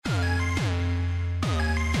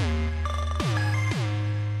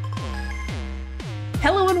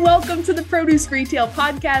and welcome to the Produce Retail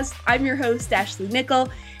Podcast. I'm your host, Ashley Nickel,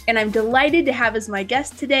 and I'm delighted to have as my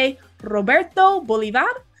guest today, Roberto Bolivar,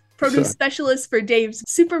 produce specialist for Dave's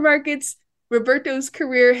Supermarkets. Roberto's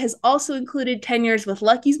career has also included tenures with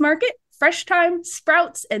Lucky's Market, Fresh Time,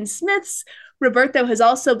 Sprouts, and Smith's. Roberto has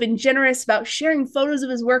also been generous about sharing photos of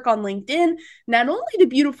his work on LinkedIn, not only the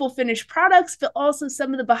beautiful finished products, but also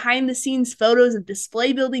some of the behind-the-scenes photos of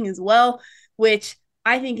display building as well, which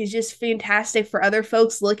I think is just fantastic for other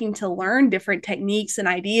folks looking to learn different techniques and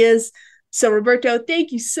ideas. So Roberto,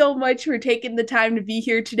 thank you so much for taking the time to be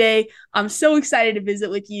here today. I'm so excited to visit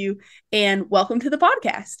with you, and welcome to the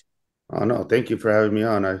podcast. Oh no, thank you for having me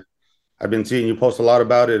on. I've been seeing you post a lot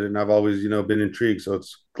about it, and I've always, been intrigued. So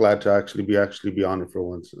it's glad to actually be on it for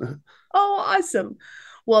once. Oh, awesome.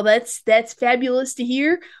 Well, that's fabulous to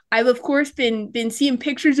hear. I've of course been seeing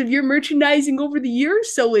pictures of your merchandising over the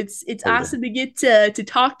years, so it's Oh yeah. awesome to get to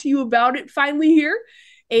talk to you about it finally here.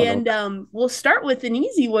 Oh no. And we'll start with an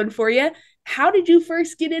easy one for you. How did you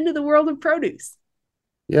first get into the world of produce?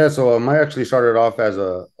 Yeah, so I actually started off as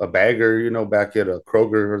a bagger, back at a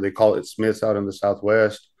Kroger, or they call it Smith's out in the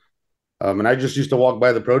Southwest. And I just used to walk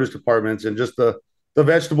by the produce departments, and just the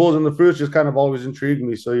vegetables and the fruits just kind of always intrigued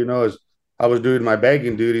me. So, as I was doing my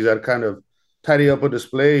bagging duties, I'd kind of tidy up a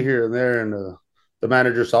display here and there, and the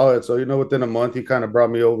manager saw it. So, within a month, he kind of brought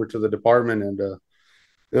me over to the department, and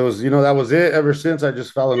it was, that was it. Ever since, I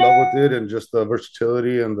just fell in love with it, and just the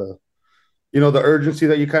versatility and the urgency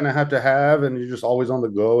that you kind of have to have, and you're just always on the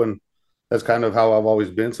go. And that's kind of how I've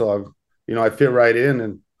always been. So I fit right in,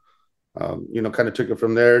 and kind of took it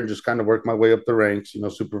from there and just kind of worked my way up the ranks,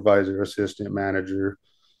 supervisor, assistant, manager,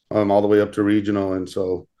 all the way up to regional. And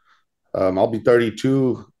so I'll be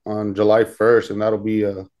 32 on July 1st, and that'll be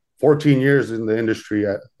 14 years in the industry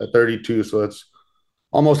at 32. So it's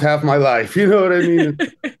almost half my life. You know what I mean?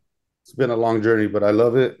 It's been a long journey, but I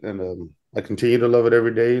love it. And I continue to love it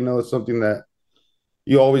every day. It's something that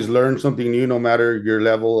you always learn something new, no matter your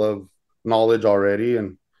level of knowledge already.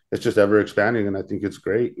 And it's just ever expanding. And I think it's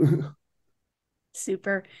great.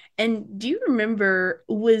 Super. And do you remember,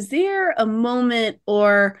 was there a moment,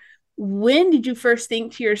 or when did you first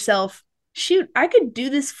think to yourself, shoot, I could do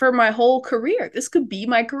this for my whole career. This could be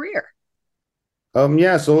my career.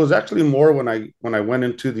 Yeah, so it was actually more when I went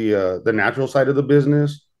into the natural side of the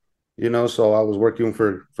business, so I was working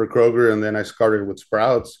for Kroger, and then I started with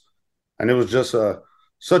Sprouts, and it was just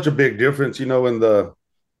such a big difference, in the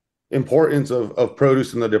importance of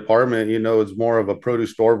produce in the department. It's more of a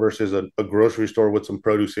produce store versus a grocery store with some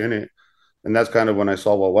produce in it. And that's kind of when I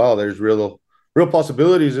saw, well, wow, there's real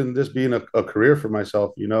possibilities in this being a career for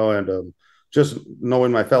myself, and just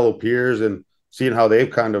knowing my fellow peers and seeing how they've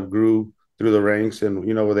kind of grew through the ranks, and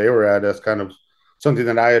where they were at. That's kind of something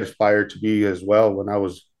that I had aspired to be as well when I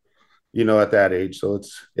was, at that age. So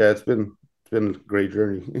it's been a great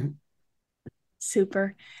journey.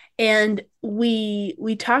 Super. And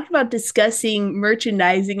we talked about discussing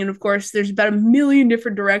merchandising, and of course there's about a million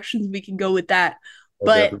different directions we can go with that. Oh,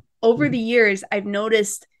 But over definitely. the years, I've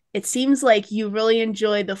noticed it seems like you really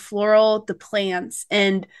enjoy the floral, the plants.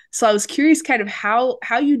 And so I was curious kind of how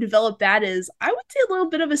you develop that. Is, I would say, a little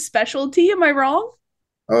bit of a specialty. Am I wrong?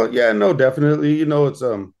 Oh yeah, no, definitely.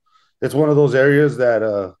 It's one of those areas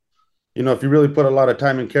that if you really put a lot of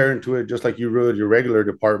time and care into it, just like you would your regular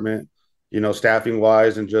department, staffing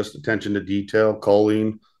wise and just attention to detail,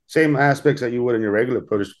 culling, same aspects that you would in your regular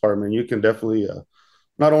produce department, you can definitely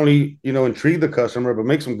not only, intrigue the customer, but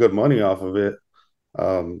make some good money off of it.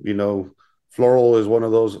 Um, you know, Floral is one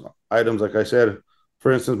of those items, like I said,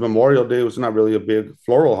 for instance, Memorial Day was not really a big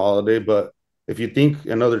floral holiday, but if you think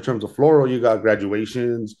in other terms of floral, you got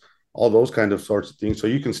graduations, all those kind of sorts of things. So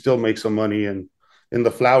you can still make some money in the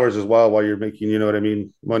flowers as well while you're making, you know what I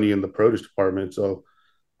mean, money in the produce department. So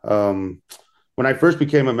um, when I first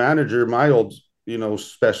became a manager, my old,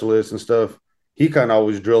 specialist and stuff, he kind of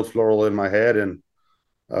always drilled floral in my head. And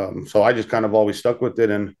so I just kind of always stuck with it,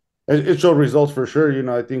 and it showed results for sure.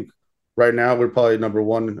 I think right now we're probably number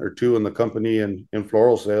one or two in the company in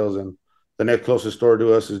floral sales, and the next closest store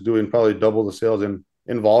to us is doing probably double the sales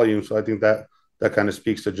in volume. So I think that kind of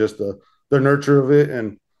speaks to just the nurture of it,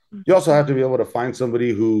 and you also have to be able to find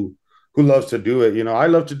somebody who loves to do it. I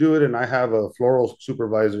love to do it, and I have a floral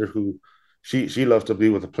supervisor who she loves to be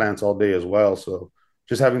with the plants all day as well. So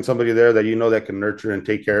just having somebody there that that can nurture and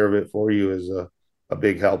take care of it for you is a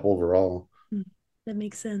big help overall. Mm, that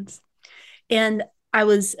makes sense. And I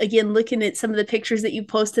was again looking at some of the pictures that you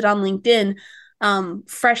posted on LinkedIn,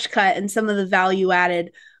 fresh cut and some of the value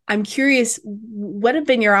added. I'm curious, what have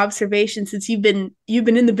been your observations since you've been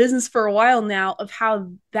in the business for a while now of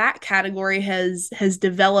how that category has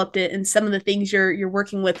developed it and some of the things you're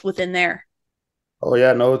working with within there? Oh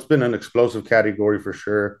yeah, no, it's been an explosive category for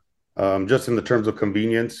sure. Just in the terms of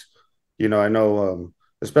convenience, I know,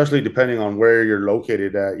 especially depending on where you're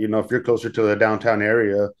located at. If you're closer to the downtown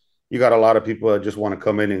area, you got a lot of people that just want to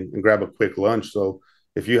come in and grab a quick lunch. So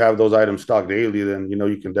if you have those items stocked daily, then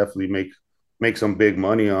you can definitely make some big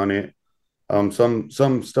money on it. Some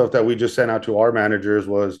stuff that we just sent out to our managers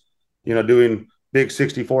was, doing big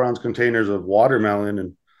 64-ounce containers of watermelon,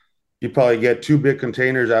 and you probably get two big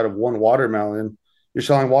containers out of one watermelon. You're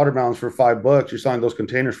selling watermelons for $5. You're selling those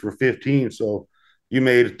containers for 15. So you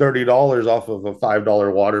made $30 off of a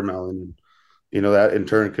 $5 watermelon. And, that in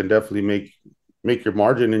turn can definitely make your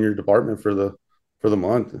margin in your department for the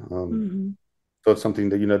month. Mm-hmm. So it's something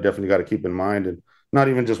that definitely got to keep in mind, and not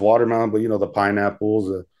even just watermelon, but the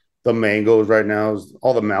pineapples, the mangoes right now, is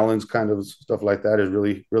all the melons, kind of stuff like that is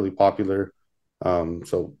really really popular.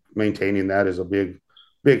 So maintaining that is a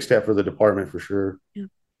big step for the department for sure. Yeah,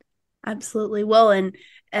 absolutely. Well, and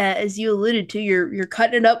as you alluded to, you're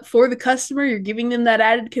cutting it up for the customer. You're giving them that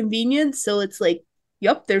added convenience. So it's like,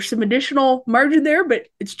 yep, there's some additional margin there, but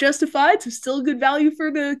it's justified. So still good value for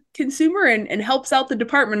the consumer and helps out the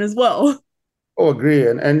department as well. Oh, agree.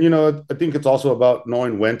 And I think it's also about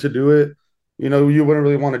knowing when to do it. You wouldn't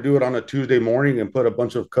really want to do it on a Tuesday morning and put a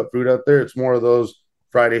bunch of cut fruit out there. It's more of those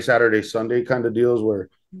Friday, Saturday, Sunday kind of deals where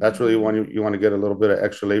that's really when you want to get a little bit of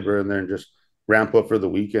extra labor in there and just ramp up for the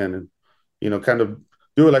weekend, and kind of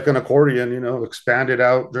do it like an accordion, expand it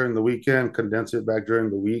out during the weekend, condense it back during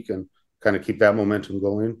the week, and kind of keep that momentum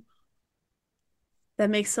going. That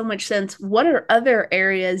makes so much sense. What are other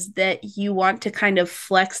areas that you want to kind of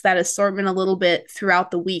flex that assortment a little bit throughout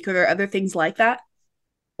the week? Are there other things like that?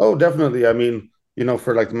 Oh, definitely. I mean,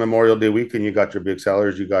 for like the Memorial Day weekend, you got your big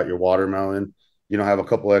sellers, you got your watermelon, have a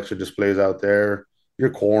couple extra displays out there, your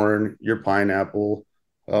corn, your pineapple.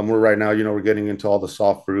 We're right now, we're getting into all the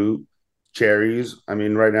soft fruit, cherries. I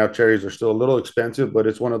mean, right now, cherries are still a little expensive, but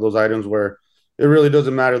it's one of those items where it really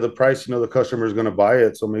doesn't matter the price. The customer is going to buy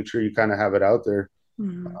it. So make sure you kind of have it out there.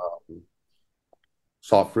 Mm-hmm.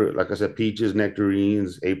 Soft fruit, like I said, peaches,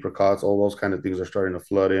 nectarines, apricots, all those kind of things are starting to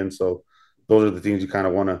flood in. So those are the things you kind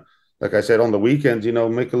of want to, like I said, on the weekends,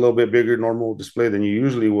 make a little bit bigger normal display than you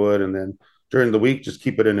usually would. And then during the week, just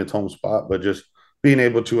keep it in its home spot. But just being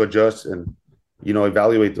able to adjust and,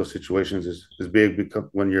 evaluate those situations is big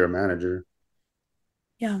when you're a manager.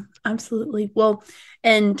 Yeah, absolutely. Well,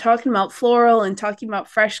 and talking about floral and talking about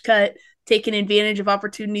fresh cut, taking advantage of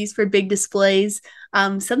opportunities for big displays.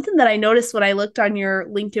 Something that I noticed when I looked on your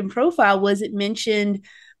LinkedIn profile was it mentioned,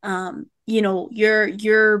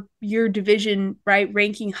 your division, right,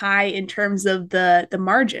 ranking high in terms of the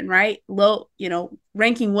margin, right, low,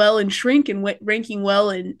 ranking well in shrink and ranking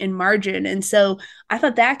well in margin. And so I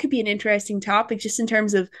thought that could be an interesting topic just in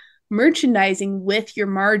terms of merchandising with your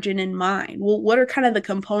margin in mind. Well, what are kind of the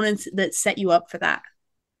components that set you up for that?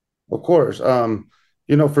 Of course.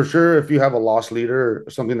 For sure, if you have a loss leader,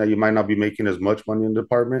 something that you might not be making as much money in the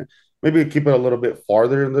department, maybe keep it a little bit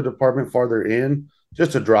farther in the department, farther in,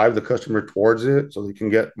 just to drive the customer towards it so they can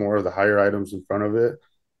get more of the higher items in front of it.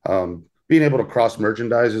 Being able to cross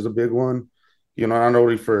merchandise is a big one, not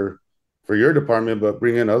only for your department, but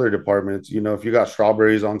bring in other departments. If you got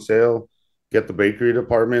strawberries on sale, get the bakery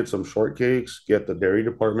department some shortcakes, get the dairy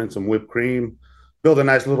department some whipped cream, build a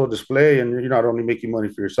nice little display, and you're not only making money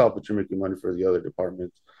for yourself, but you're making money for the other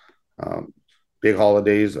departments. Um, Big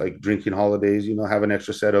holidays like drinking holidays, have an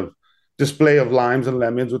extra set of display of limes and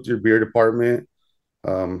lemons with your beer department.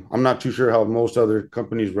 I'm not too sure how most other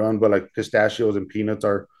companies run, but like pistachios and peanuts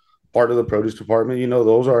are part of the produce department.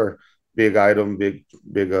 Those are big item, big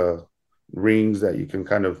rings that you can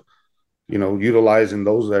kind of utilize in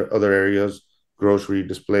those other areas, grocery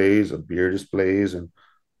displays, beer displays, and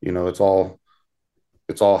you know, it's all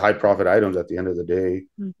it's all high profit items at the end of the day.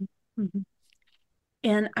 Mhm, mhm.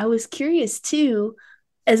 And I was curious too,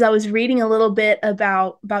 as I was reading a little bit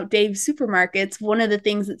about Dave's supermarkets, one of the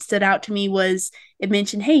things that stood out to me was it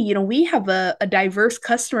mentioned, hey, we have a diverse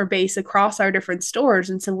customer base across our different stores.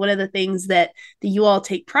 And so one of the things that you all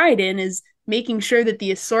take pride in is making sure that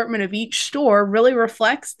the assortment of each store really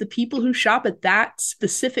reflects the people who shop at that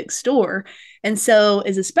specific store. And so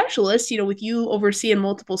as a specialist, with you overseeing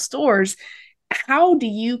multiple stores, how do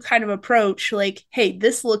you kind of approach like, hey,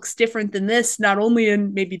 this looks different than this, not only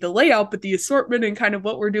in maybe the layout, but the assortment and kind of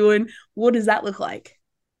what we're doing? What does that look like?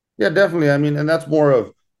 Yeah, definitely. I mean, and that's more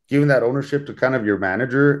of giving that ownership to kind of your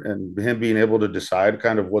manager and him being able to decide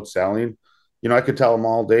kind of what's selling. I could tell him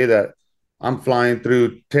all day that I'm flying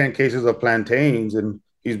through 10 cases of plantains and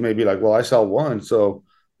he's maybe like, well, I sell one. So,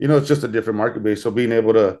 it's just a different market base. So being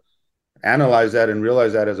able to analyze that and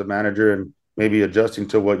realize that as a manager and maybe adjusting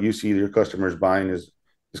to what you see your customers buying is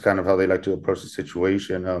kind of how they like to approach the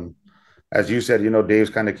situation. As you said, Dave's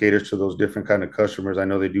kind of caters to those different kind of customers. I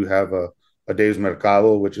know they do have a Dave's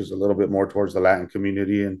Mercado, which is a little bit more towards the Latin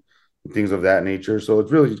community and things of that nature. So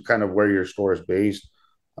it's really kind of where your store is based.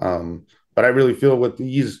 But I really feel with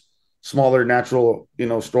these smaller natural,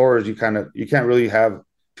 stores, you can't really have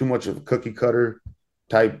too much of cookie cutter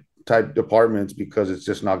type departments because it's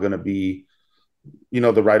just not going to be,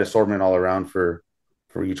 the right assortment all around for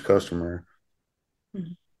each customer.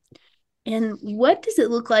 Mhm. And what does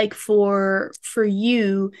it look like for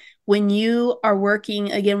you when you are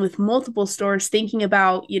working again with multiple stores, thinking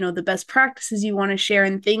about, the best practices you want to share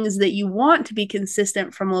and things that you want to be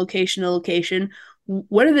consistent from location to location?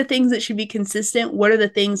 What are the things that should be consistent? What are the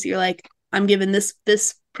things that you're like, I'm giving this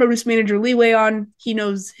produce manager leeway on? He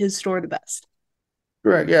knows his store the best.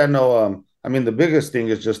 Correct. Yeah, no, I mean the biggest thing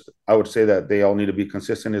is just I would say that they all need to be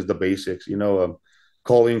consistent is the basics,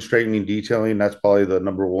 culling, straightening, detailing, that's probably the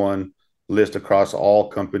number one list across all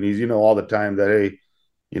companies, all the time that hey,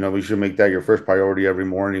 we should make that your first priority every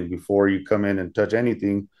morning before you come in and touch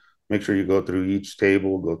anything. Make sure you go through each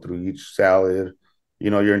table, go through each salad,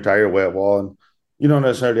 your entire wet wall. And you don't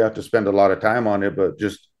necessarily have to spend a lot of time on it, but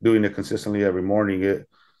just doing it consistently every morning, it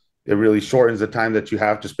really shortens the time that you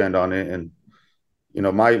have to spend on it. And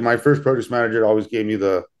my first produce manager always gave me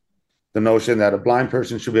the notion that a blind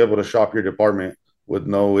person should be able to shop your department with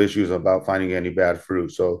no issues about finding any bad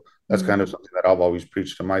fruit. So that's kind of Mm. something that I've always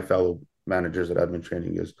preached to my fellow managers that I've been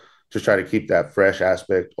training is just try to keep that fresh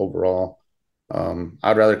aspect overall.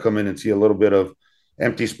 I'd rather come in and see a little bit of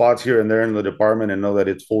empty spots here and there in the department and know that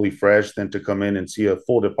it's fully fresh than to come in and see a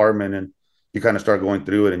full department and you kind of start going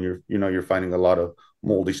through it and you're finding a lot of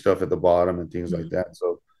moldy stuff at the bottom and things like Mm. that.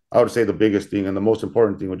 So I would say the biggest thing and the most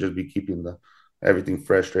important thing would just be keeping the everything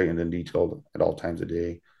fresh, straightened, and detailed at all times of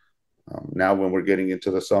day. Now, when we're getting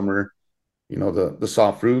into the summer, the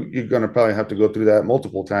soft fruit, you're gonna probably have to go through that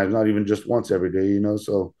multiple times, not even just once every day.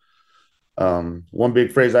 So one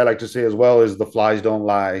big phrase I like to say as well is the flies don't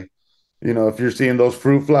lie. If you're seeing those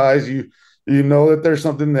fruit flies, you know that there's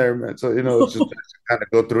something there, man. So it's just best to kind of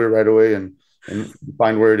go through it right away and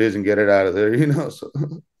find where it is and get it out of there. So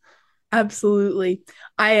Absolutely.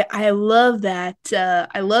 I love that.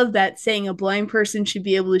 I love that saying a blind person should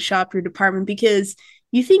be able to shop your department because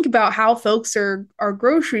you think about how folks are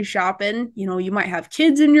grocery shopping. You might have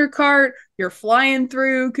kids in your cart, you're flying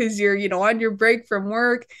through because you're, on your break from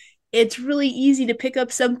work. It's really easy to pick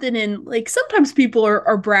up something and like sometimes people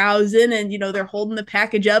are browsing and they're holding the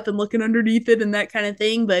package up and looking underneath it and that kind of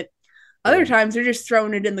thing. But other yeah. times they're just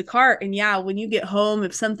throwing it in the cart. And yeah, when you get home,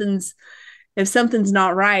 if something's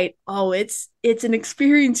not right, oh, it's an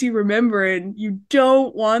experience you remember and you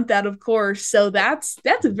don't want that, of course. So that's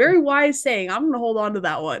a very wise saying. I'm gonna hold on to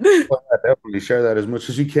that one. Well, yeah, definitely share that as much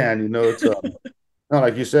as you can. It's no,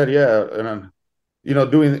 like you said, yeah, and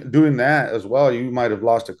doing that as well, you might have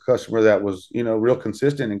lost a customer that was real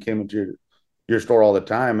consistent and came into your store all the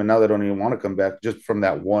time, and now they don't even want to come back just from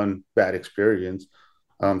that one bad experience.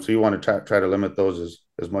 So you want to try to limit those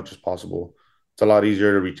as much as possible. It's a lot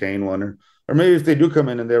easier to retain one, or maybe if they do come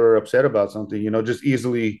in and they were upset about something, just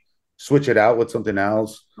easily switch it out with something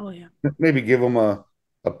else. Oh yeah. Maybe give them a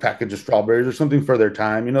package of strawberries or something for their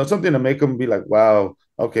time, something to make them be like, wow,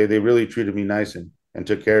 okay, they really treated me nice and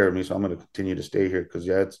took care of me. So I'm going to continue to stay here because,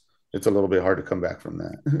 yeah, it's a little bit hard to come back from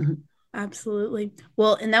that. Absolutely.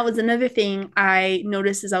 Well, and that was another thing I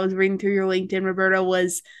noticed as I was reading through your LinkedIn, Roberto,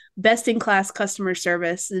 was best in class customer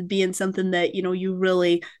service being something that, you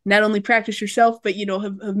really not only practice yourself, but,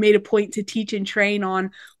 have made a point to teach and train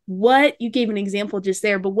on. What you gave an example just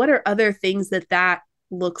there, but what are other things that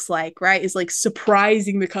looks like, right? Is like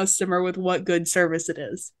surprising the customer with what good service it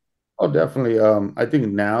is. Oh, definitely. I think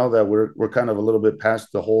now that we're kind of a little bit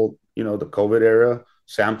past the whole, the COVID era,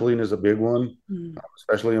 sampling is a big one, Mm.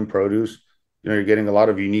 especially in produce. You're getting a lot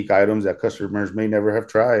of unique items that customers may never have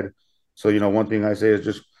tried. So, one thing I say is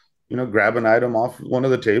just, grab an item off one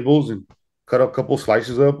of the tables and cut a couple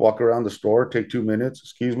slices up, walk around the store, take 2 minutes.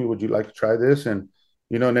 Excuse me, would you like to try this? And,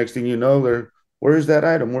 next thing you know, where is that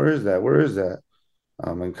item? Where is that? Where is that?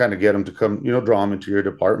 And kind of get them to come, draw them into your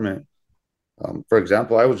department. For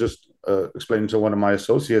example, I was just explaining to one of my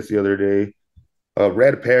associates the other day,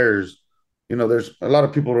 red pears. There's a lot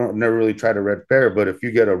of people don't never really tried a red pear, but if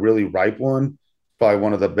you get a really ripe one, it's probably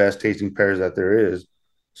one of the best tasting pears that there is.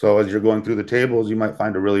 So as you're going through the tables, you might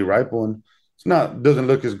find a really ripe one. It's not doesn't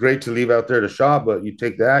look as great to leave out there to shop, but you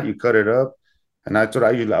take that, you cut it up, And that's what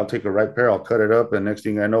I usually, I'll take a right pear, I'll cut it up, and next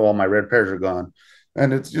thing I know, all my red pears are gone.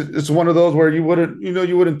 And it's one of those where you wouldn't,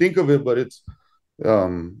 you wouldn't think of it, but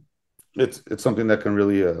um, it's something that can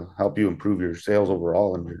really help you improve your sales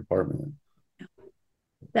overall in your department.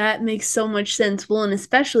 That makes so much sense. Well, and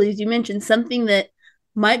especially as you mentioned, something that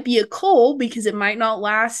might be a coal because it might not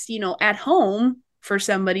last, at home for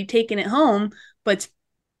somebody taking it home, but it's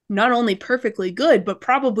not only perfectly good, but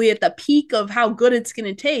probably at the peak of how good it's going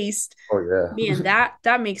to taste. Oh yeah. Man,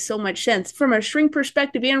 that makes so much sense from a shrink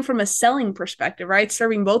perspective and from a selling perspective, right?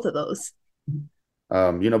 Serving both of those.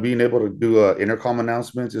 Being able to do intercom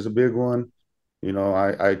announcements is a big one.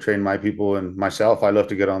 I train my people and myself. I love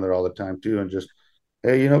to get on there all the time too, and just,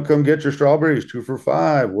 hey, come get your strawberries 2 for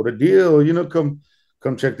 $5. What a deal!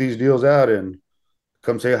 Come check these deals out and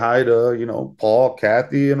come say hi to Paul,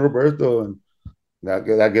 Kathy, and Roberto, and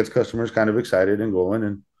that gets customers kind of excited and going,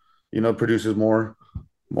 and produces more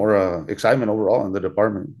excitement overall in the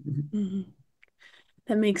department. Mm-hmm.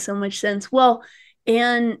 That makes so much sense. Well,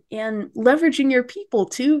 and leveraging your people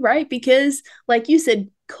too, right? Because like you said,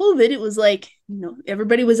 COVID, it was like,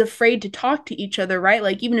 everybody was afraid to talk to each other, right?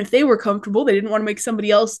 Like even if they were comfortable, they didn't want to make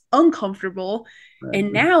somebody else uncomfortable. And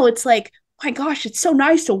Right. now it's like, my gosh, it's so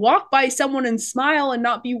nice to walk by someone and smile and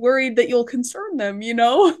not be worried that you'll concern them?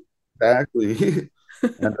 Exactly.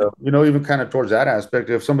 And even kind of towards that aspect,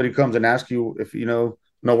 if somebody comes and asks you if know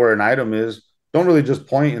where an item is, don't really just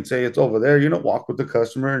point and say it's over there. Walk with the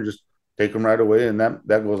customer and just take them right away, and that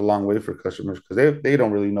goes a long way for customers because they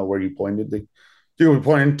don't really know where you pointed. You'll be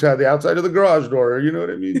pointing to the outside of the garage door. You know what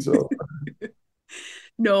I mean? So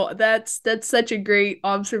No, that's such a great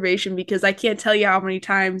observation because I can't tell you how many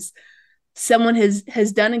times someone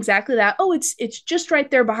has done exactly that. Oh, it's just right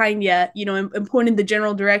there behind you, and pointed the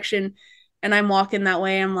general direction, and I'm walking that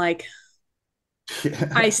way. I'm like,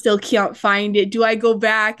 I yeah, still can't find it. Do I go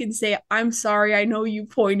back and say, I'm sorry, I know you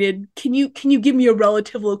pointed. Can you give me a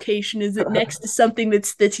relative location? Is it next to something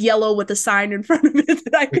that's yellow with a sign in front of it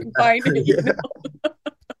that I can find exactly. it, Yeah,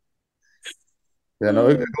 yeah. No,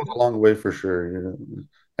 it Oh, goes a long way for sure.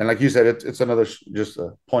 And like you said, it's another just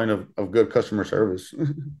a point of good customer service.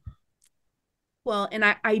 well, and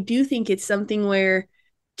I do think it's something where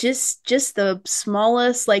just the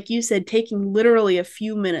smallest, like you said, taking literally a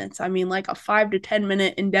few minutes. I mean, like a 5 to 10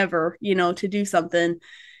 minute endeavor, to do something.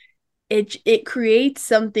 It creates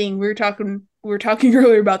something. We were talking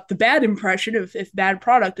earlier about the bad impression of if bad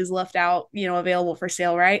product is left out, available for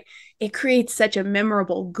sale, right? It creates such a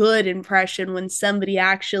memorable good impression when somebody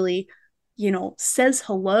actually says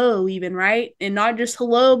hello, even, right? And not just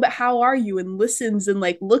hello, but how are you? And listens and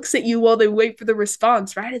like looks at you while they wait for the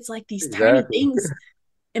response, right? It's like these tiny Exactly. things,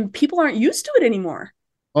 and people aren't used to it anymore.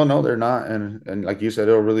 Oh no, they're not. And like you said,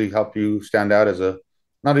 it'll really help you stand out as a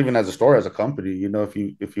not even as a store, as a company,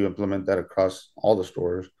 if you implement that across all the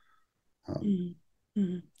stores. Um,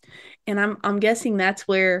 Mm-hmm. And I'm guessing that's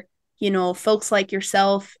where, folks like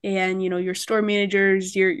yourself and, your store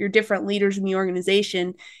managers, your different leaders in the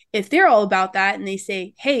organization, if they're all about that and they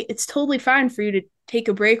say, hey, it's totally fine for you to take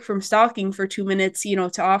a break from stocking for 2 minutes,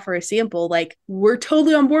 to offer a sample, like we're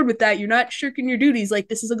totally on board with that. You're not shirking your duties. Like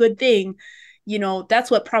this is a good thing.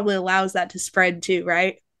 That's what probably allows that to spread too,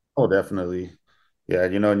 right? oh, definitely. Yeah,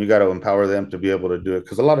 and you got to empower them to be able to do it.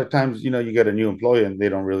 Because a lot of times, you get a new employee and they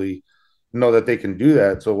don't really know that they can do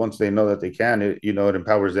that. So once they know that they can, it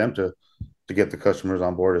empowers them to get the customers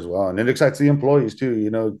on board as well. And it excites the employees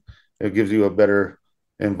too. It gives you a better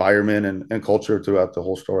environment and culture throughout the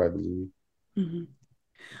whole store, I believe. Mm-hmm.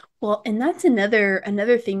 Well, and that's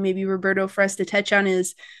another thing maybe Roberto for us to touch on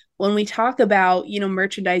is when we talk about,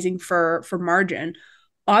 merchandising for margin,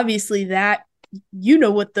 obviously that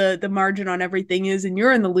what the margin on everything is and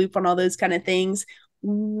you're in the loop on all those kind of things.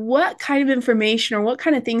 What kind of information or what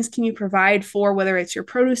kind of things can you provide for whether it's your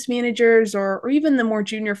produce managers or even the more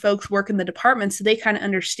junior folks work in the department so they kind of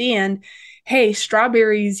understand, hey,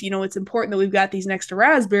 strawberries, it's important that we've got these next to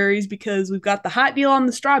raspberries because we've got the hot deal on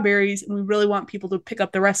the strawberries and we really want people to pick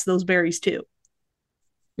up the rest of those berries too.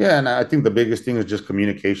 Yeah, and I think the biggest thing is just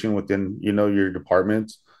communication within, your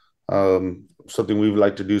departments. Something we would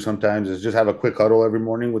like to do sometimes is just have a quick huddle every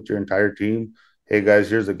morning with your entire team. Hey guys,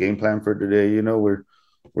 here's the game plan for today.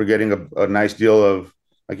 We're getting a nice deal of,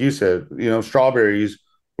 like you said, strawberries.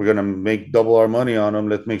 We're gonna make double our money on them.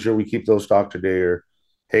 Let's make sure we keep those stocked today. Or,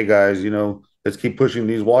 hey guys, let's keep pushing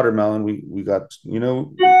these watermelon. We got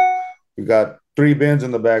 3 bins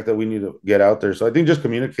in the back that we need to get out there. So I think just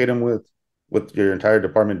communicate them with your entire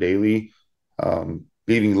department daily,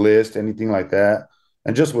 leaving list, anything like that,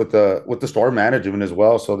 and just with the store management as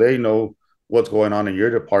well, so they know what's going on in your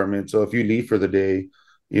department. So if you leave for the day,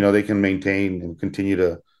 they can maintain and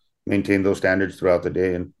continue maintain those standards throughout the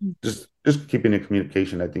day, and just keeping in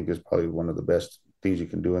communication, I think, is probably one of the best things you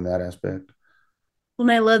can do in that aspect. Well,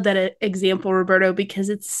 and I love that example, Roberto, because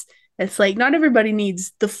it's like not everybody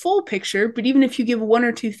needs the full picture, but even if you give one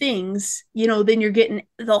or two things, then you're getting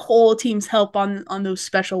the whole team's help on those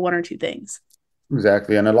special one or two things.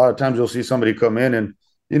 Exactly. And a lot of times you'll see somebody come in and,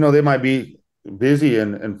 they might be busy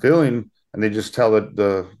and filling, and they just tell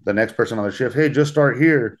the next person on the shift, hey, just start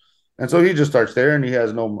here. And so he just starts there and he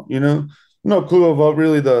has no clue of what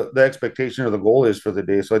really the expectation or the goal is for the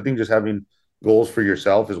day. So I think just having goals for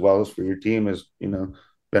yourself as well as for your team is,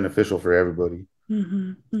 beneficial for everybody.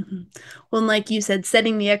 Mm-hmm. Well, and like you said,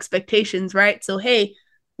 setting the expectations, right? So, hey,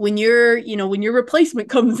 when your replacement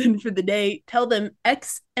comes in for the day, tell them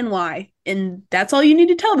X and Y, and that's all you need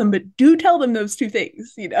to tell them. But do tell them those two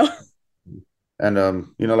things. And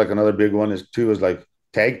like another big one is like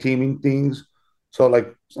tag teaming things. So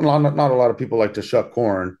like not a lot of people like to shuck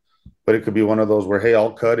corn, but it could be one of those where, hey,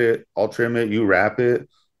 I'll cut it, I'll trim it, you wrap it,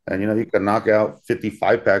 and you can knock out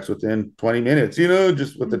 55 packs within 20 minutes,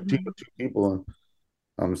 just with a team Mm-hmm. of two people.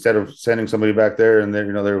 And instead of sending somebody back there and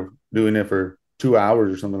they're doing it for 2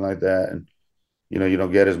 hours or something like that, and you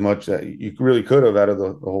don't get as much that you really could have out of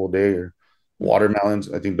the whole day. Or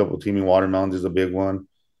watermelons, I think double teaming watermelons is a big one,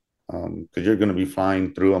 because you're going to be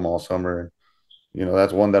flying through them all summer. And,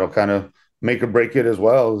 that's one that'll kind of make or break it as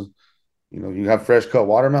well. You have fresh cut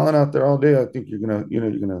watermelon out there all day. I think you're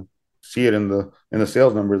gonna see it in the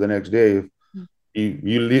sales number the next day. If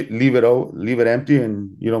leave it empty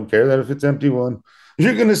and you don't care that if it's empty, one,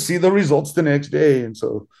 you're gonna see the results the next day. And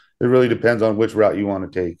so it really depends on which route you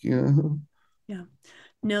want to take. Yeah.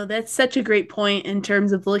 No, that's such a great point in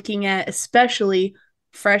terms of looking at especially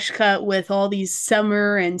fresh cut with all these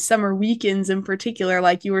summer and summer weekends in particular,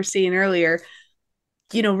 like you were saying earlier,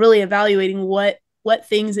 really evaluating what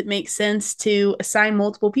things it makes sense to assign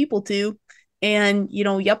multiple people to. And,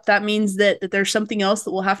 yep, that means that there's something else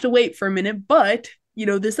that will have to wait for a minute, but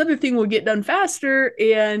this other thing will get done faster.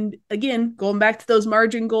 And again, going back to those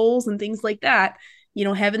margin goals and things like that,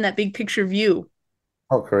 having that big picture view.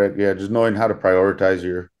 Oh, correct. Yeah, just knowing how to prioritize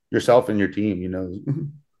yourself and your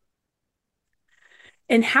team.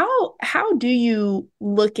 And how do you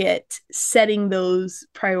look at setting those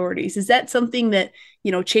priorities? Is that something that,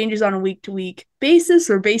 changes on a week to week basis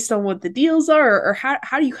or based on what the deals are, or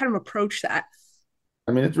how do you kind of approach that?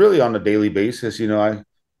 I mean, it's really on a daily basis.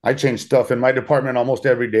 I change stuff in my department almost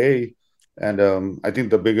every day, and I think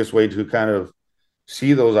the biggest way to kind of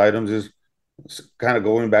see those items is kind of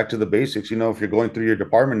going back to the basics. If you're going through your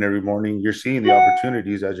department every morning, you're seeing the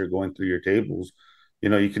opportunities as you're going through your tables.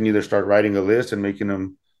 You can either start writing a list and making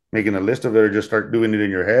a list of it, or just start doing it in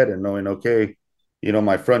your head and knowing, okay,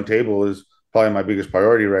 my front table is probably my biggest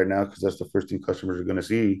priority right now because that's the first thing customers are going to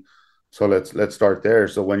see. So let's start there.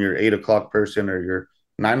 So when your 8 o'clock person or your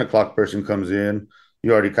 9 o'clock person comes in,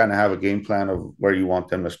 you already kind of have a game plan of where you want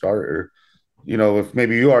them to start. Or if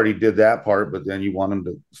maybe you already did that part, but then you want them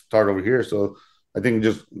to start over here. So I think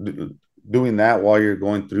just doing that while you're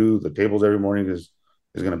going through the tables every morning is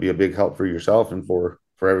going to be a big help for yourself and for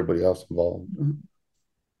everybody else involved.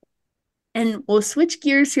 And we'll switch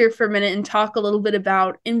gears here for a minute and talk a little bit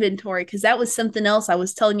about inventory because that was something else I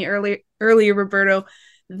was telling you earlier, Roberto,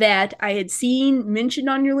 that I had seen mentioned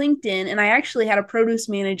on your LinkedIn, and I actually had a produce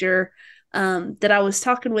manager that I was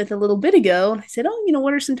talking with a little bit ago, and I said, "Oh,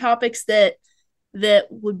 what are some topics that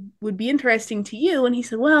would be interesting to you?" And he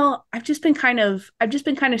said, "Well, I've just been kind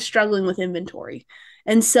of struggling with inventory,"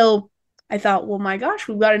 and so I thought, well, my gosh,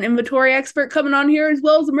 we've got an inventory expert coming on here as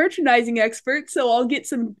well as a merchandising expert, so I'll get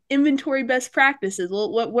some inventory best practices.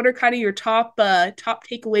 Well, what are kind of your top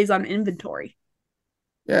takeaways on inventory?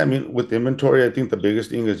 Yeah, I mean, with inventory, I think the biggest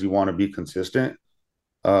thing is you want to be consistent.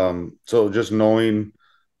 So just knowing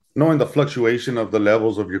the fluctuation of the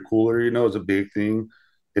levels of your cooler, is a big thing.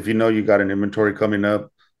 If you got an inventory coming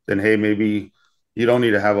up, then hey, maybe you don't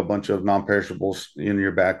need to have a bunch of non-perishables in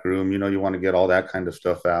your back room. You want to get all that kind of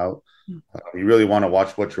stuff out. You really want to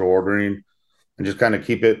watch what you're ordering and just kind of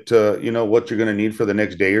keep it to, what you're going to need for the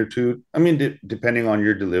next day or two. I mean, depending on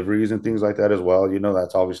your deliveries and things like that as well,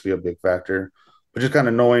 that's obviously a big factor. But just kind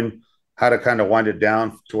of knowing how to kind of wind it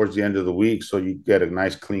down towards the end of the week so you get a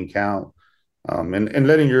nice clean count, and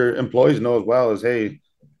letting your employees know as well as, hey,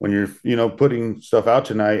 when you're putting stuff out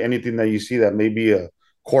tonight, anything that you see that may be a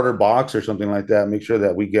quarter box or something like that, make sure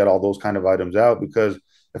that we get all those kind of items out. Because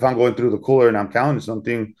if I'm going through the cooler and I'm counting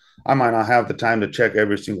something, I might not have the time to check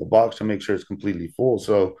every single box to make sure it's completely full.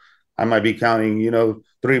 So I might be counting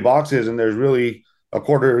 3 boxes and there's really a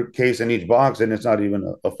quarter case in each box, and it's not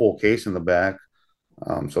even a full case in the back.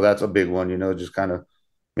 So that's a big one, just kind of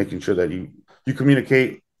making sure that you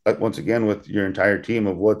communicate once again with your entire team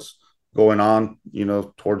of what's going on,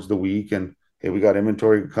 towards the week, and hey, we got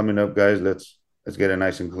inventory coming up, guys. Let's get it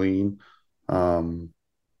nice and clean. Um,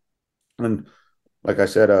 and like I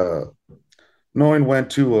said, knowing when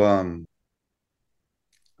to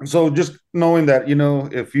so just knowing that,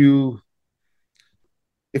 if you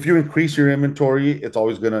increase your inventory, it's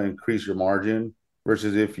always going to increase your margin,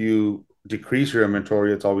 versus if you decrease your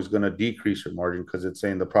inventory, it's always going to decrease your margin because it's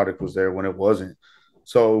saying the product was there when it wasn't.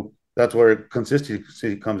 So that's where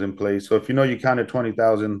consistency comes in place. So if you counted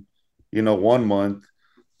 20,000, one month,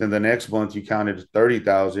 then the next month you counted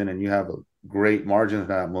 30,000 and you have a great margin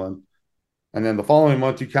that month. And then the following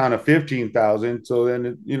month you count a 15,000. So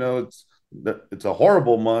then it's a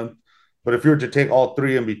horrible month. But if you were to take all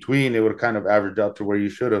three in between, it would kind of average out to where you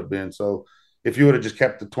should have been. So if you would have just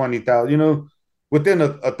kept the 20,000, within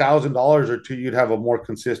 $1,000 or two, you'd have a more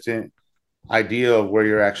consistent idea of where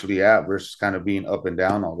you're actually at versus kind of being up and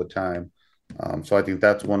down all the time. So I think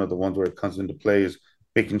that's one of the ones where it comes into play, is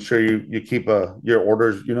making sure you keep your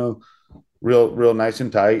orders, real nice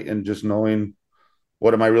and tight, and just knowing,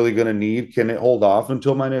 what am I really going to need? Can it hold off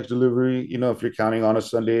until my next delivery? If you're counting on a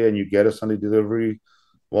Sunday and you get a Sunday delivery,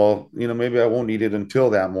 well, maybe I won't need it until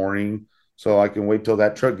that morning. So I can wait till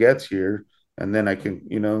that truck gets here. And then I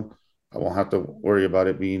won't have to worry about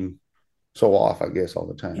it being so off, I guess, all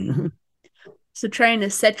the time. So trying to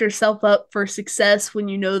set yourself up for success when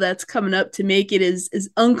you know that's coming up, to make it as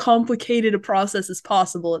uncomplicated a process as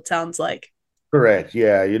possible, it sounds like. Correct.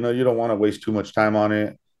 Yeah. You don't want to waste too much time on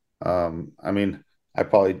it. I mean, I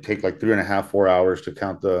probably take like 3.5, 4 hours to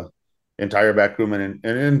count the entire back room and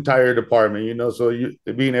an entire department, so you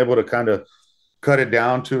being able to kind of cut it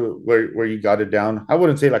down to where you got it down. I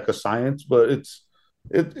wouldn't say like a science, but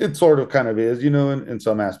it sort of kind of is, in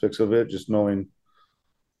some aspects of it, just knowing,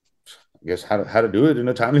 I guess, how to do it in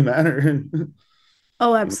a timely manner.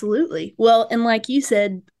 Oh, absolutely. Well, and like you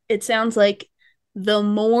said, it sounds like the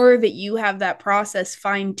more that you have that process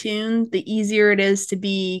fine tuned, the easier it is to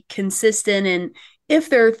be consistent. And if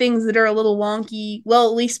there are things that are a little wonky, well,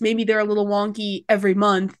 at least maybe they're a little wonky every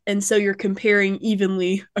month. And so you're comparing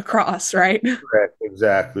evenly across, right? Correct.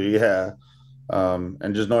 Exactly. Yeah.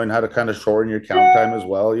 And just knowing how to kind of shorten your count time as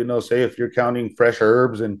well. Say if you're counting fresh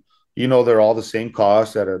herbs and they're all the same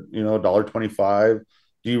cost at $1.25,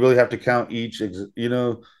 do you really have to count each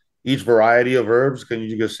variety of herbs? Can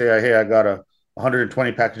you just say, hey, I got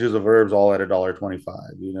 120 packages of herbs all at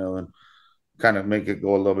 $1.25, and kind of make it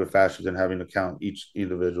go a little bit faster than having to count each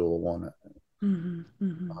individual one. Mm-hmm,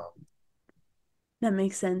 mm-hmm. That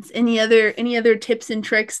makes sense. Any other tips and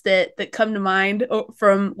tricks that come to mind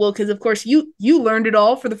from, well, because of course you learned it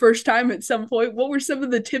all for the first time at some point. What were some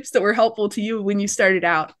of the tips that were helpful to you when you started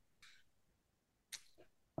out?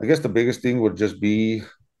 I guess the biggest thing would just be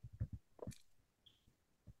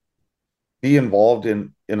involved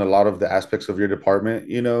in a lot of the aspects of your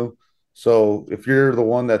department. So if you're the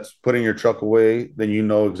one that's putting your truck away, then you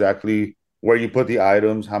know exactly where you put the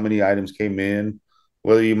items, how many items came in,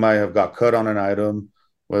 whether you might have got cut on an item,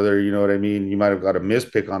 whether, you know what I mean, you might have got a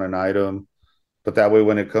mispick on an item. But that way,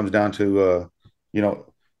 when it comes down to you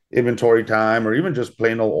know inventory time, or even just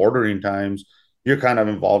plain old ordering times, you're kind of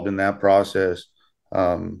involved in that process.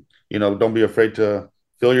 Don't be afraid to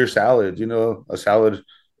fill your salads. A salad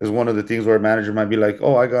is one of the things where a manager might be like,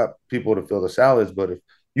 "Oh, I got people to fill the salads," but if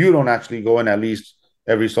you don't actually go in at least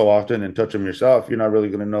every so often and touch them yourself, you're not really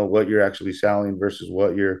going to know what you're actually selling versus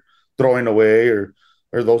what you're throwing away, or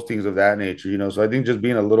those things of that nature. So I think just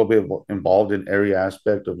being a little bit involved in every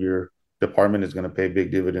aspect of your department is going to pay big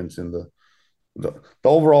dividends in the, the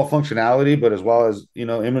overall functionality, but as well as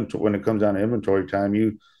inventory. When it comes down to inventory time,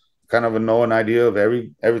 you kind of know an idea of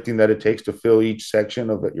everything that it takes to fill each section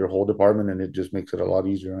of your whole department, and it just makes it a lot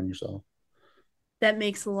easier on yourself. That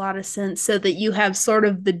makes a lot of sense, so that you have sort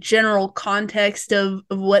of the general context of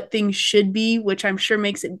what things should be, which I'm sure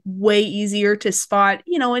makes it way easier to spot,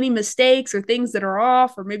 any mistakes or things that are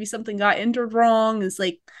off, or maybe something got entered wrong. Is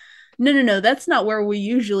like, no, no, no, that's not where we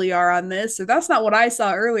usually are on this, or that's not what I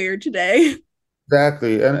saw earlier today.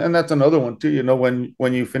 Exactly, and that's another one too.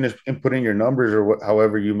 When you finish inputting your numbers, or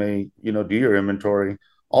however you may do your inventory,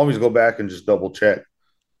 always go back and just double check.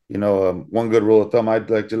 One good rule of thumb I'd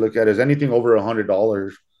like to look at is anything over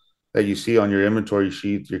 $100 that you see on your inventory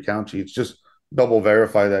sheets, your count sheets, just double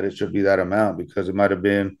verify that it should be that amount, because it might have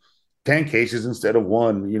been 10 cases instead of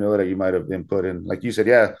one, that you might have been put in. Like you said,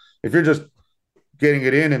 yeah, if you're just getting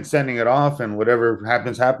it in and sending it off and whatever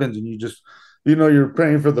happens, happens, and you just, you're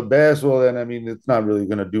praying for the best, well, then, I mean, it's not really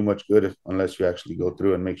going to do much good unless you actually go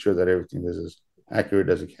through and make sure that everything is as accurate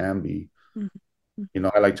as it can be.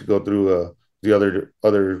 Mhm. I like to go through the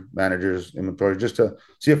other managers' inventory just to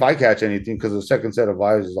see if I catch anything, because the second set of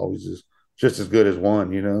eyes is always just as good as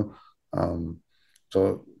one, you know.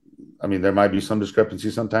 So I mean, there might be some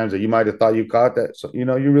discrepancy sometimes that you might have thought you caught that, so, you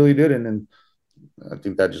know, you really didn't, and I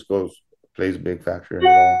think that just plays a big factor in it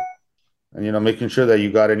all. And you know, making sure that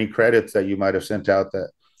you got any credits that you might have sent out,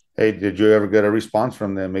 that, hey, did you ever get a response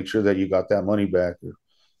from them? Make sure that you got that money back. Or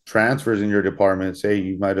transfers in your department, say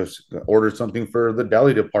you might have ordered something for the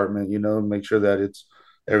deli department, you know, make sure that it's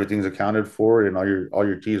everything's accounted for and all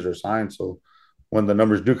your T's are signed. So when the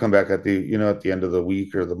numbers do come back at the, you know, at the end of the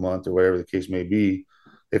week or the month or whatever the case may be,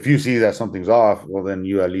 if you see that something's off, well, then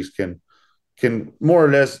you at least can more or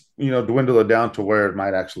less, you know, dwindle it down to where it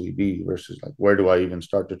might actually be, versus like, where do I even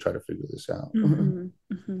start to try to figure this out? Mm-hmm,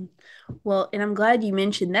 mm-hmm. Well, and I'm glad you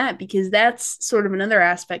mentioned that, because that's sort of another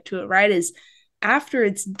aspect to it, right? Is after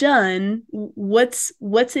it's done, what's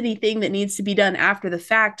anything that needs to be done after the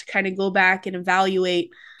fact to kind of go back and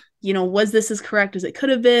evaluate, was this as correct as it could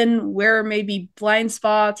have been? Where may be blind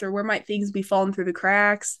spots, or where might things be falling through the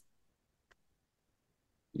cracks?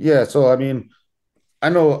 Yeah, so I mean, I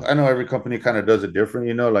know every company kind of does it different,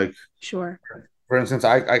 you know, like, Sure. for instance,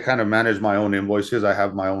 I kind of manage my own invoices. I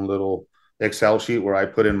have my own little Excel sheet where I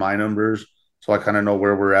put in my numbers. So I kind of know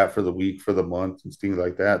where we're at for the week, for the month, and things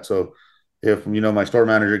like that. So if, you know, my store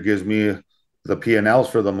manager gives me the P&Ls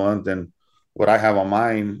for the month, and what I have on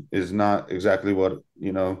mine is not exactly what,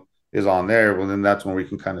 you know, is on there, well, then that's when we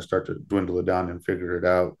can kind of start to dwindle it down and figure it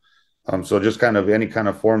out. So just kind of any kind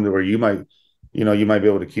of form where you might be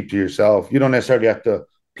able to keep to yourself. You don't necessarily have to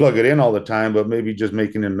plug it in all the time, but maybe just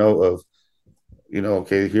making a note of, you know,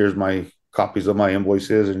 okay, here's my copies of my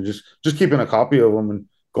invoices, and just keeping a copy of them and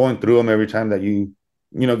going through them every time that you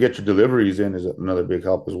know, get your deliveries in is another big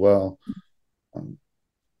help as well. Um,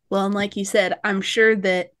 Well, and like you said, I'm sure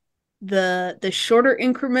that the shorter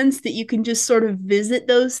increments that you can just sort of visit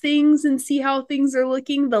those things and see how things are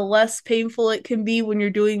looking, the less painful it can be when you're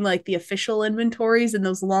doing like the official inventories and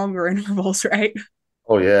those longer intervals, right?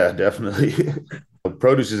 oh yeah, definitely.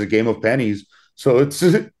 Produce is a game of pennies, so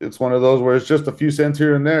it's one of those where it's just a few cents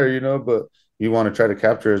here and there, you know, but you want to try to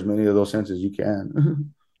capture as many of those cents as you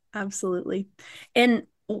can. Absolutely. And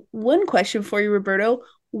one question for you, Roberto.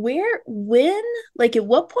 When, like, at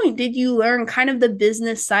what point did you learn kind of the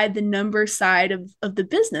business side, the number side of the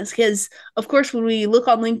business? Because, of course, when we look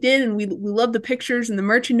on LinkedIn and we love the pictures and the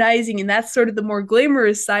merchandising, and that's sort of the more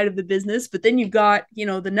glamorous side of the business. But then you've got,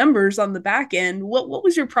 the numbers on the back end. What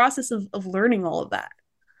was your process of learning all of that?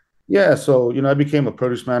 Yeah, so you know, I became a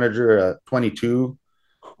produce manager at 22,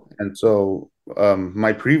 and so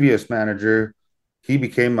my previous manager, he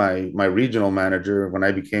became my regional manager when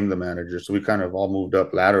I became the manager. So we kind of all moved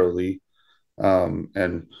up laterally.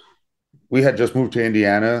 And we had just moved to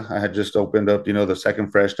Indiana. I had just opened up, you know, the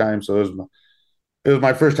second fresh time. So it was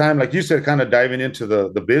my first time, like you said, kind of diving into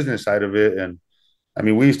the business side of it. And I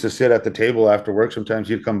mean, we used to sit at the table after work. Sometimes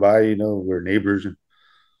he'd come by, you know, we're neighbors, and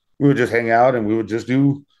we would just hang out and we would just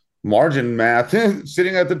do margin math,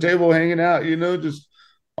 sitting at the table, hanging out, you know, just,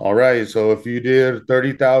 all right. So if you did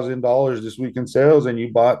 $30,000 this week in sales and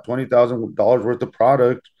you bought $20,000 worth of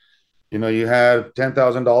product, you know, you had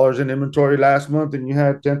 $10,000 in inventory last month and you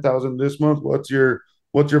had 10,000 this month. What's your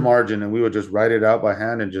margin? And we would just write it out by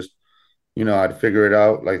hand, and just, you know, I'd figure it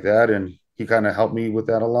out like that. And he kind of helped me with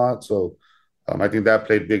that a lot. So I think that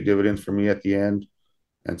played big dividends for me at the end.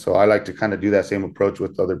 And so I like to kind of do that same approach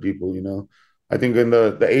with other people, you know. I think in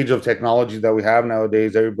the age of technology that we have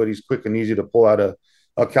nowadays, everybody's quick and easy to pull out a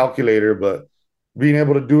calculator, but being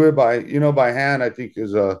able to do it by, you know, by hand, I think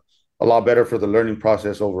is a lot better for the learning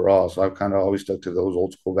process overall. So I've kind of always stuck to those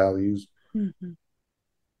old school values. Mhm.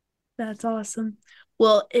 That's awesome.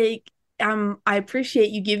 Well, I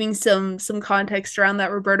appreciate you giving some context around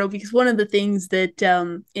that, Roberto, because one of the things that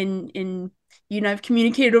in you and I've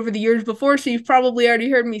communicated over the years before, so you've probably already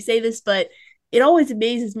heard me say this, but it always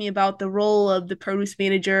amazes me about the role of the produce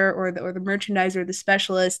manager or the merchandiser, the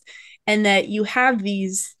specialist, and that you have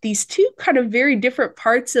these two kind of very different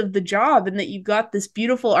parts of the job, and that you've got this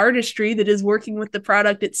beautiful artistry that is working with the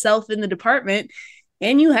product itself in the department,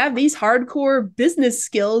 and you have these hardcore business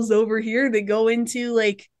skills over here that go into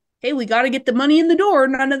like, hey, we got to get the money in the door,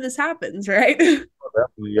 none of this happens, right?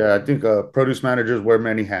 Yeah, I think produce managers wear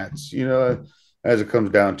many hats, you know, as it comes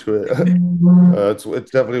down to it.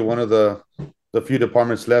 It's definitely one of the few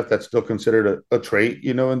departments left that's still considered a trait,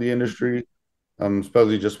 you know, in the industry,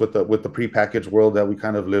 especially just with the prepackaged world that we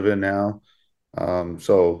kind of live in now.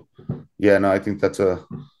 So yeah, no, I think it's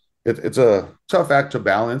a tough act to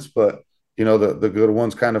balance, but you know, the good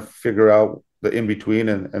ones kind of figure out the in between,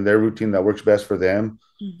 and their routine that works best for them.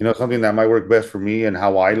 You know, something that might work best for me and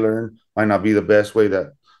how I learn might not be the best way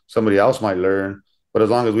that somebody else might learn. But as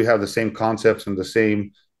long as we have the same concepts and the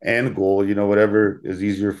same end goal, whatever is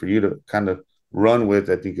easier for you to kind of run with,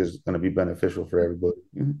 I think is going to be beneficial for everybody.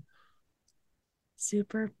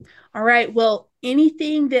 Super. All right. Well,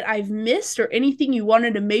 anything that I've missed or anything you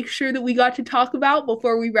wanted to make sure that we got to talk about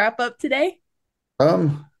before we wrap up today? I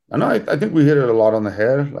know I think we hit it a lot on the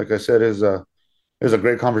head. Like I said, is a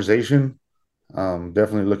great conversation.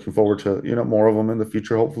 Definitely looking forward to more of them in the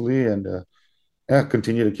future, hopefully, and yeah,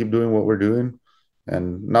 continue to keep doing what we're doing,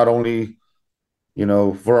 and not only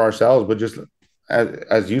for ourselves, but just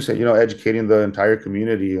as you said, educating the entire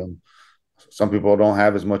community. Some people don't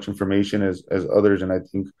have as much information as others, and I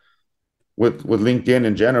think with LinkedIn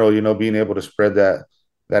in general, being able to spread that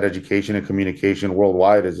education and communication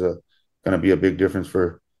worldwide is going to be a big difference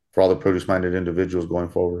for all the produce minded individuals going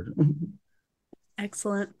forward.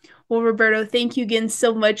 Excellent. Well, Roberto, thank you again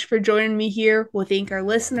so much for joining me here. We'll thank our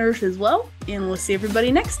listeners as well, and we'll see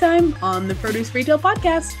everybody next time on the Produce Retail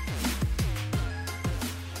Podcast.